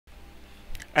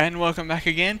And welcome back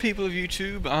again, people of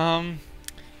YouTube.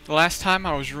 The last time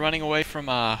I was running away from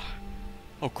oh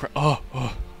crap!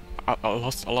 I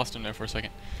lost him there for a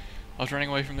second. I was running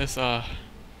away from this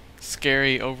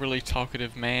scary, overly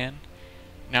talkative man.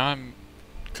 Now I'm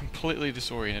completely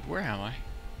disoriented. Where am I?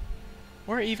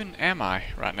 Where even am I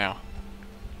right now?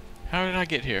 How did I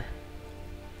get here?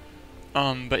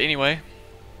 But anyway,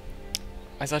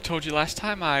 as I told you last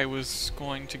time, I was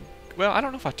going to. Well, I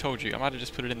don't know if I told you. I might have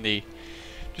just put it in the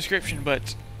description,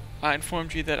 but I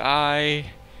informed you that I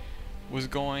was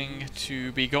going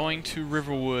to be going to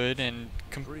Riverwood and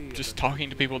just talking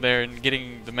to people there and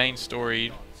getting the main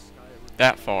story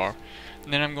that far.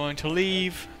 And then I'm going to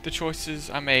leave the choices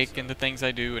I make and the things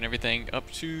I do and everything up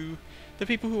to the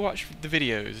people who watch the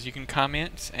videos. You can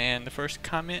comment, and the first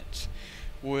comment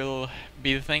will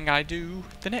be the thing I do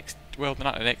the next, well,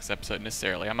 not the next episode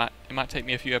necessarily. It might take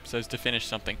me a few episodes to finish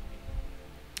something.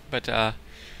 But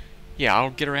yeah, I'll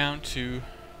get around to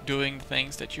doing the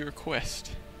things that you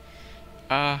request.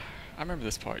 I remember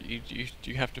this part. You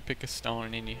have to pick a stone,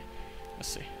 and then you, let's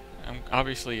see. I'm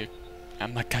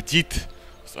a Khajiit,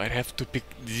 so I have to pick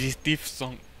this deep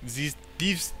stone.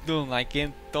 I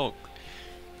can't talk.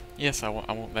 Yes, I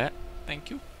want that. Thank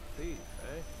you. Thief,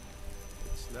 eh?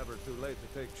 It's never too late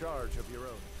to take charge of your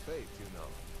own fate, you know.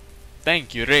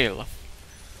 Thank you, Rail.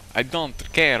 I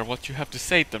don't care what you have to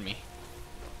say to me.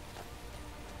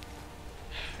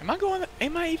 Am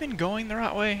I even going the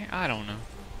right way? I don't know.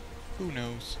 Who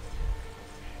knows?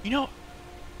 You know,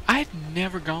 I've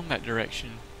never gone that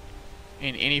direction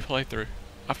in any playthrough.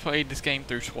 I've played this game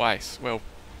through twice. Well,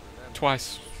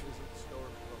 twice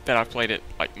that I've played it,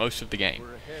 like most of the game.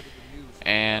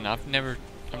 And I've never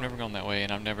gone that way,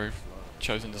 and I've never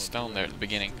chosen the stone there at the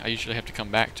beginning. I usually have to come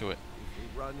back to it.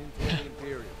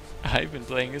 I've been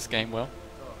playing this game well.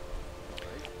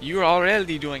 You're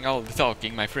already doing all the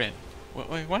talking, my friend.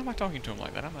 Wait, why am I talking to him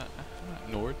like that? I'm not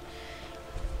Nord.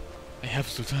 I have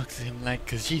to talk to him like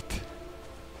Khajiit.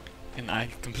 And I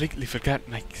completely forgot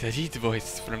my Khajiit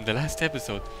voice from the last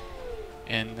episode.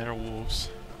 And there are wolves.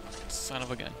 Son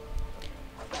of a gun.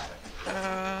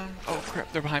 Oh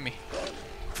crap, they're behind me.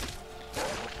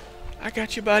 I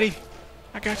got you, buddy.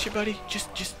 I got you, buddy.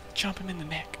 Just jump him in the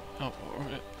neck. Oh,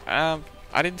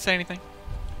 I didn't say anything.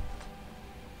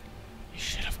 You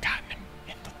should have gotten him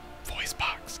in the voice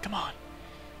box. Come on.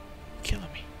 You're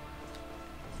killing me.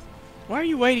 Why are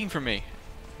you waiting for me?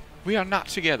 We are not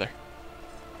together.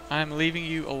 I'm leaving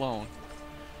you alone.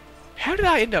 How did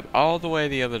I end up all the way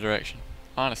the other direction?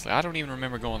 Honestly, I don't even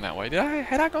remember going that way.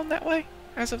 Had I gone that way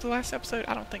as of the last episode?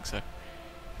 I don't think so.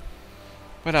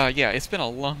 But yeah, it's been a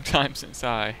long time since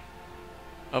I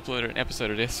uploaded an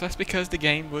episode of this. So that's because the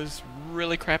game was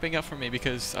really crapping up for me,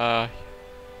 because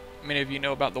many of you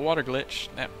know about the water glitch.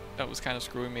 That was kind of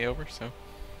screwing me over, so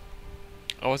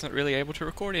I wasn't really able to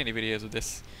record any videos of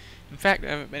this. In fact, I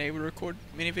haven't been able to record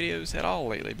many videos at all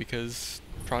lately because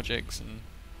projects and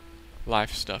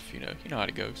life stuff, you know how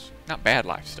it goes. Not bad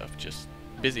life stuff, just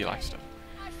busy life stuff.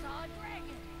 I saw a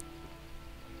dragon.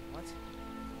 What?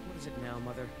 What is it now,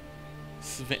 Mother?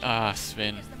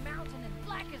 Sven, Is the mountain as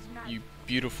black as night. you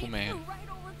beautiful It man. flew right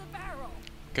over the barrel.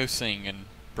 Go sing and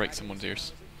break someone's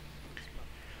ears.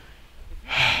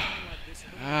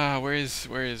 Where is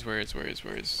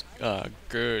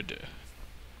good.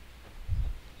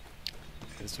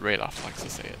 As Rayloff likes to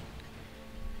say it.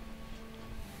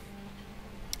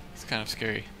 It's kind of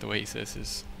scary the way he says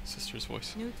his sister's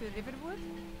voice. New to Riverwood?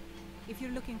 If you're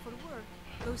looking for work,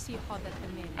 go see Hod at the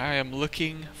mill. I am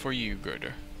looking for you,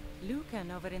 Gerder.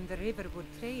 Lucan over in the Riverwood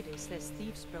Trader says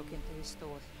thieves broke into his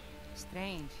store.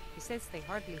 Strange. He says they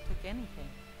hardly took anything.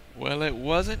 Well, it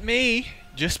wasn't me.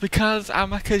 Just because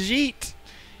I'm a Khajiit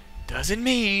doesn't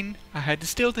mean I had to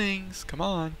steal things. Come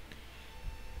on.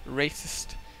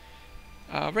 Racist.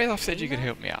 Rayloff said you could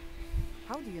help me out.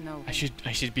 How do you know I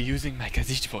him? should be using my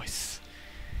Khajiit voice.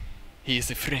 He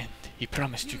is a friend. He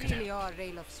promised you could really help. are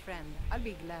Rayloff's friend. I'll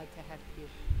be glad to help you.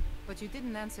 But you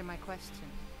didn't answer my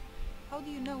question. How do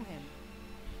you know him?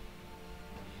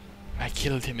 I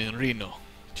killed him in Reno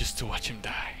just to watch him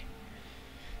die.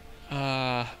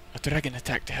 A dragon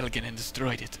attacked Helgen and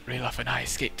destroyed it. Rayloff and I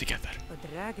escaped together. A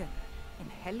dragon? In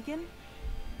Helgen?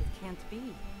 It can't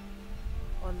be.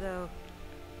 Although...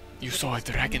 You but saw a it's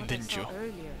dragon, what I didn't saw you?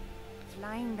 Earlier,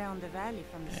 flying down the valley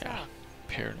from the Yeah, south.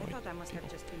 I paranoid. thought I must have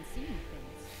just been seeing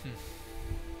things.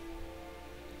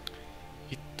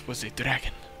 It was a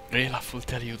dragon. Rayloff will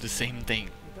tell you the same thing.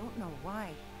 I don't know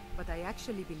why, but I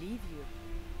actually believe you.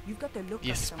 You've got the look of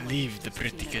Yes, someone believe who's the just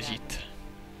pretty seen a dragon. Khajiit.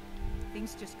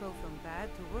 Things just go from bad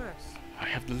to worse. I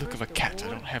have the look of a First the cat. I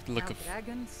war, don't have the look now of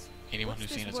dragons. anyone What's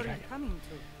who's seen a this world dragon. coming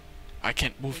to? I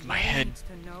can't move The my Lord head needs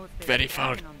to know if there's very a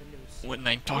far dragon on the loose. when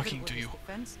I'm talking to Riverwood is you.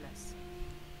 defenseless.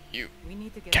 You We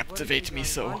need to get captivate word to me Jarl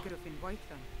so. Balgruuf in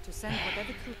Whiterun to send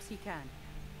whatever troops he can.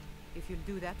 If you'll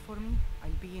do that for me, I'll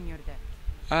be in your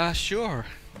debt. Sure.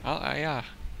 Yeah.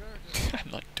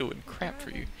 I'm not doing crap for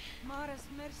you. Mara's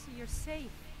mercy, you're safe.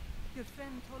 Your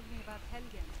friend told me about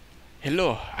Helgen.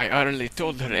 Hello, I already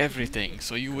told her everything,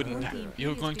 so you wouldn't.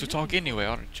 You're going to talk anyway,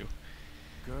 aren't you?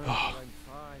 Girl, Oh. I'm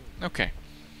fine. Okay.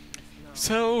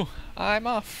 So I'm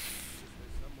off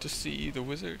to see the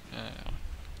wizard.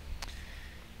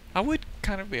 I would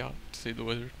kind of be off to see the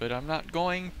wizard, but I'm not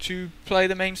going to play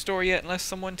the main story yet unless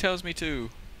someone tells me to,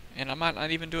 and I might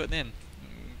not even do it then.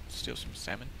 Steal some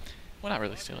salmon. Well, not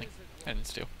really stealing. I didn't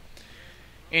steal.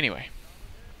 Anyway,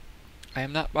 I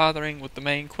am not bothering with the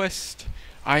main quest.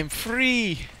 I'm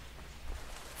free!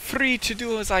 Free to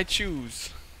do as I choose.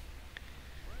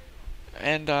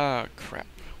 And, crap.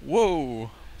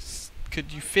 Whoa!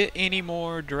 Could you fit any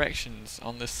more directions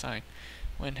on this sign?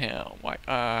 Windhelm. Where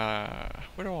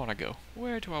do I want to go?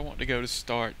 Where do I want to go to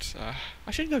start?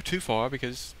 I shouldn't go too far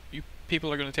because you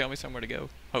people are going to tell me somewhere to go.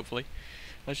 Hopefully.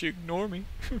 Unless you ignore me.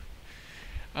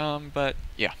 But,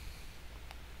 yeah.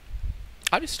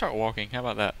 I'll just start walking. How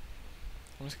about that?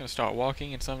 I'm just going to start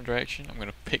walking in some direction. I'm going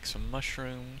to pick some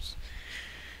mushrooms.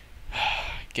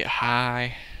 Get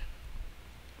high.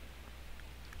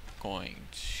 Going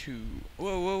to...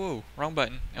 Whoa. Wrong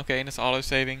button. Okay, and it's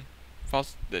auto-saving.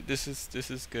 False. This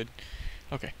is good.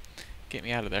 Okay. Get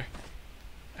me out of there.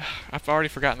 I've already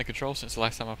forgotten the controls since the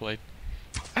last time I played.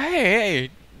 Hey!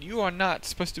 You are not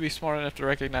supposed to be smart enough to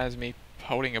recognize me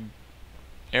holding a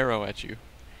arrow at you.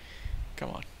 Come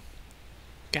on.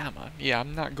 Come on. Yeah,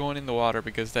 I'm not going in the water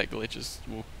because that glitches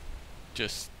will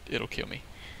just... it'll kill me.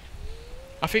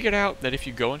 I figured out that if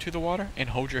you go into the water and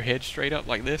hold your head straight up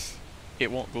like this,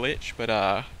 it won't glitch, but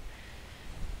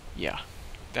yeah.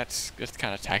 That's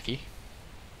kind of tacky.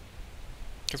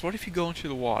 Because what if you go into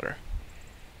the water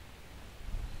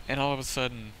and all of a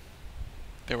sudden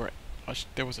there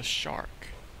was a shark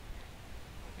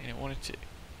and it wanted to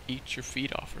eat your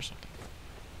feet off or something?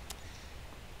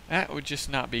 That would just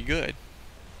not be good.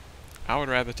 I would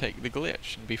rather take the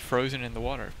glitch and be frozen in the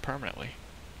water permanently.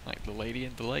 Like the lady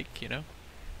in the lake, you know?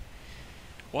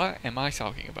 What am I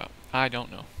talking about? I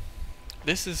don't know.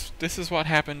 This is what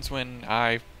happens when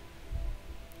I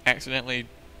accidentally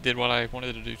did what I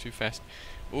wanted to do too fast.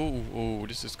 Ooh,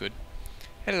 this is good.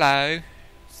 Hello.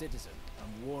 Citizen,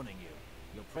 I'm warning you.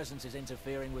 Your presence is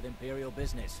interfering with Imperial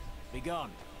business. Be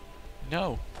gone.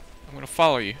 No. I'm gonna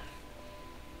follow you.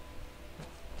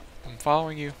 I'm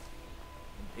following you.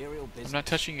 Imperial business. I'm not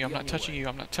touching you, I'm Be not on your touching way. you,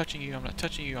 I'm not touching you, I'm not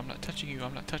touching you, I'm not touching you,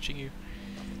 I'm not touching you.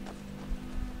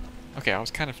 Okay, I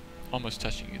was kind of almost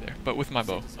touching you there, but with my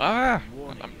bow. Citizen, Ah! I'm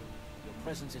warning you. Your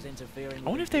presence is interfering I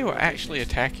wonder with if they will Imperial actually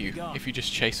business. attack Be you gone. if you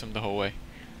just chase them the whole way.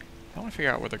 I want to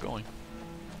figure out where they're going.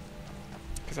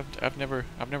 Because I've never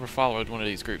followed one of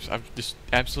these groups. I've just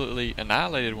absolutely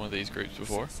annihilated one of these groups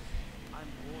before. I'm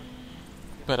warning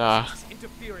you. But It's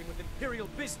interfering with Imperial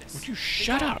business. would you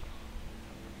shut up?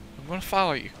 I'm gonna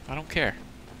follow you. I don't care.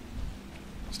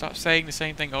 Stop saying the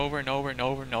same thing over and over and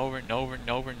over and over and over and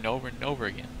over and over and over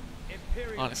again.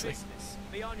 Imperial Honestly. business.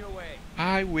 Be on your way.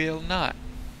 I will not.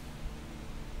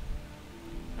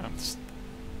 I'm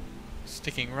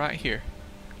sticking right here.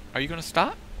 Are you gonna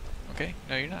stop? Okay,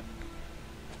 no you're not.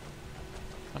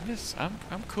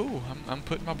 I'm cool. I'm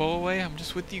putting my bow away. I'm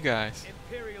just with you guys.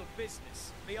 Imperial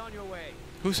business. Be on your way.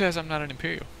 Who says I'm not an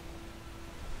Imperial?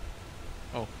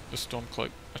 Oh, the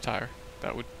Stormcloak attire.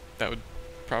 That would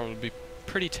probably be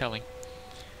pretty telling.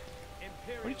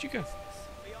 Imperial Where did you go? business.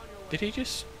 Be on your way. Did he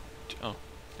just... Oh,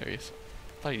 there he is.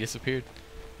 I thought he disappeared.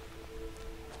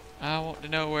 I want to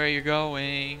know where you're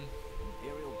going.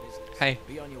 Imperial business. Hey,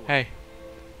 Be on your way. hey,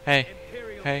 hey,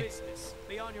 Imperial hey. business.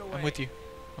 Be on your way. I'm with you.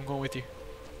 I'm going with you.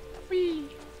 Whee!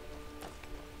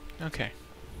 Okay.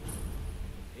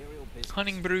 Imperial business.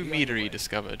 Hunting Brew Be on your way. Meadery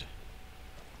discovered.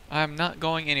 I'm not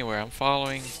going anywhere. I'm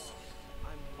following... I'm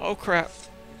Oh crap.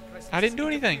 presence I didn't do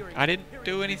anything. interfering I with didn't Imperial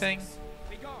do anything. business.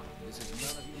 Be gone. This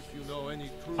is none of you. If you know any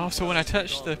true Oh, so when I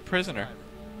guardians touched of the Skyrim, prisoner.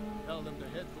 tell them to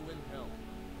head for Windhelm.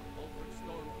 Ulfric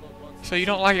Stormcloak wants So to you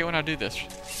don't see like it when I do this?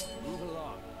 Move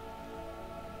along.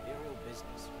 Imperial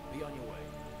business. Be on your way.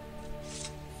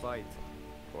 fight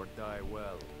or die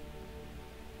well.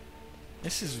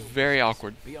 This is very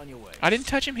awkward. Be on your way. I didn't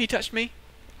touch him. He touched me.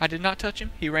 I did not touch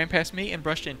him. He ran past me and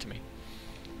brushed into me.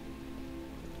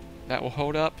 That will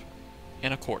hold up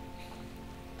in a court.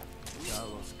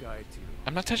 Gallows guide you.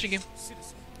 I'm not touching him.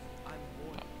 Citizen, I'm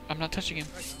warning I'm not touching him.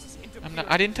 you. Presence is I'm interfering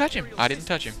not. I didn't touch him. with I didn't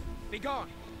touch him. Imperial business. Be gone.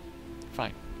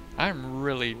 Fine. I'm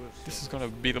really... This is gonna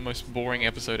be the most boring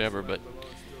episode ever, but...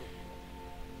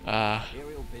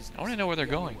 Imperial business. I want to know where they're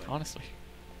The only going, way. honestly.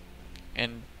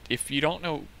 And if you don't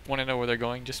want to know where they're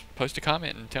going, just post a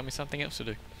comment and tell me something else to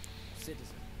do.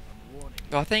 Citizen, I'm warning you.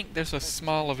 Though I think there's a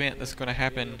small event that's going to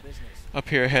happen up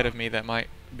here ahead of me that might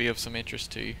be of some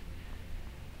interest to you.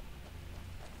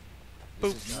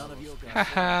 This Boop. is none of your guys'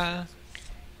 Haha. business.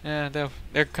 Yeah,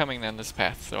 they're coming down this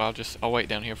path, so I'll wait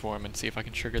down here for them and see if I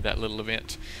can trigger that little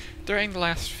event during the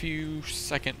last few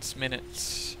seconds,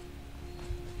 minutes,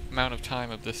 amount of time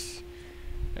of this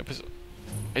episode.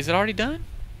 Is it already done?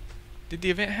 Did the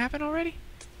event happen already?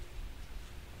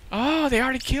 Oh, they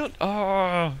already killed.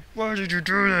 Oh, why did you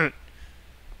do that?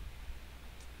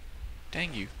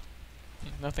 Dang you!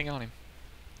 Nothing on him.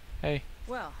 Hey.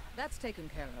 Well, that's taken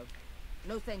care of.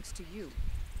 No thanks to you.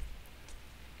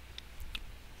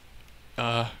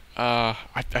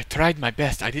 I tried my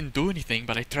best. I didn't do anything,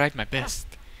 but I tried my best.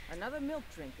 Another milk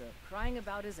drinker crying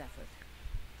about his effort.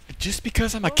 Just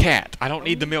because I'm a cat, I don't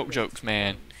need the milk jokes,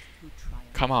 man. Who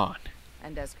triumph. Come on.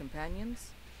 And as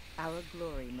companions, our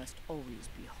glory must always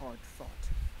be hard fought.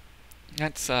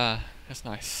 That's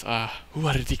nice. Who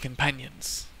are the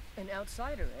companions? An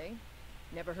outsider, eh?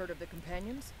 Never heard of the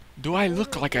companions? Do I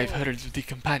look like I've heard of the We are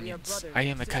companions? brothers I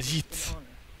am a of citizens Khajiit. in honor.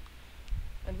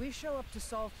 And we show up to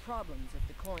solve problems if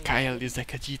the coin Kyle is a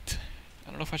Khajiit. I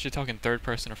don't know if I should talk in third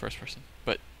person or first person,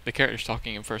 but the character's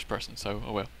talking in first person, so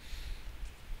oh well.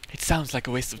 It sounds like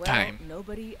a waste of well, time.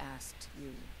 nobody asked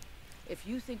you. If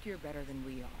you think you're better than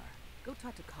we are, go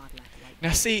talk to Codlac right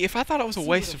Now see, if I thought it was a See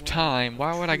waste what of a time,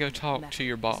 why would I go true talk to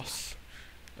your method boss?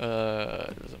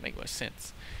 It doesn't make much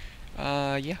sense.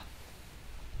 Yeah.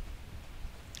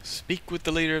 Speak with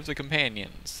the leader of the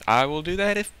companions. I will do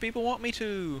that if people want me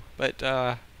to, but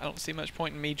I don't see much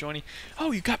point in me joining.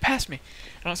 Oh, you got past me.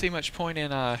 I don't see much point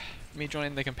in me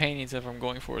joining the companions if I'm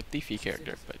going for a thiefy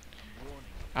character, but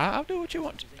I'll do what you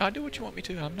want. I'll do what you want me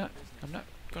to. I'm not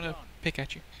gonna pick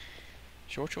at you.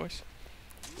 It's your choice.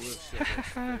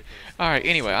 Alright,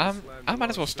 anyway, I might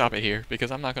as well stop it here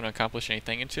because I'm not going to accomplish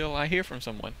anything until I hear from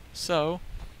someone. So,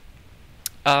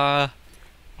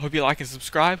 hope you like and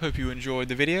subscribe, hope you enjoyed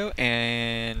the video,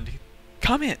 and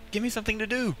comment, give me something to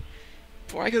do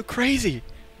before I go crazy.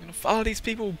 I'm going to follow these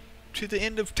people to the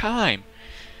end of time.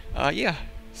 Yeah,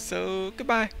 so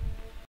goodbye.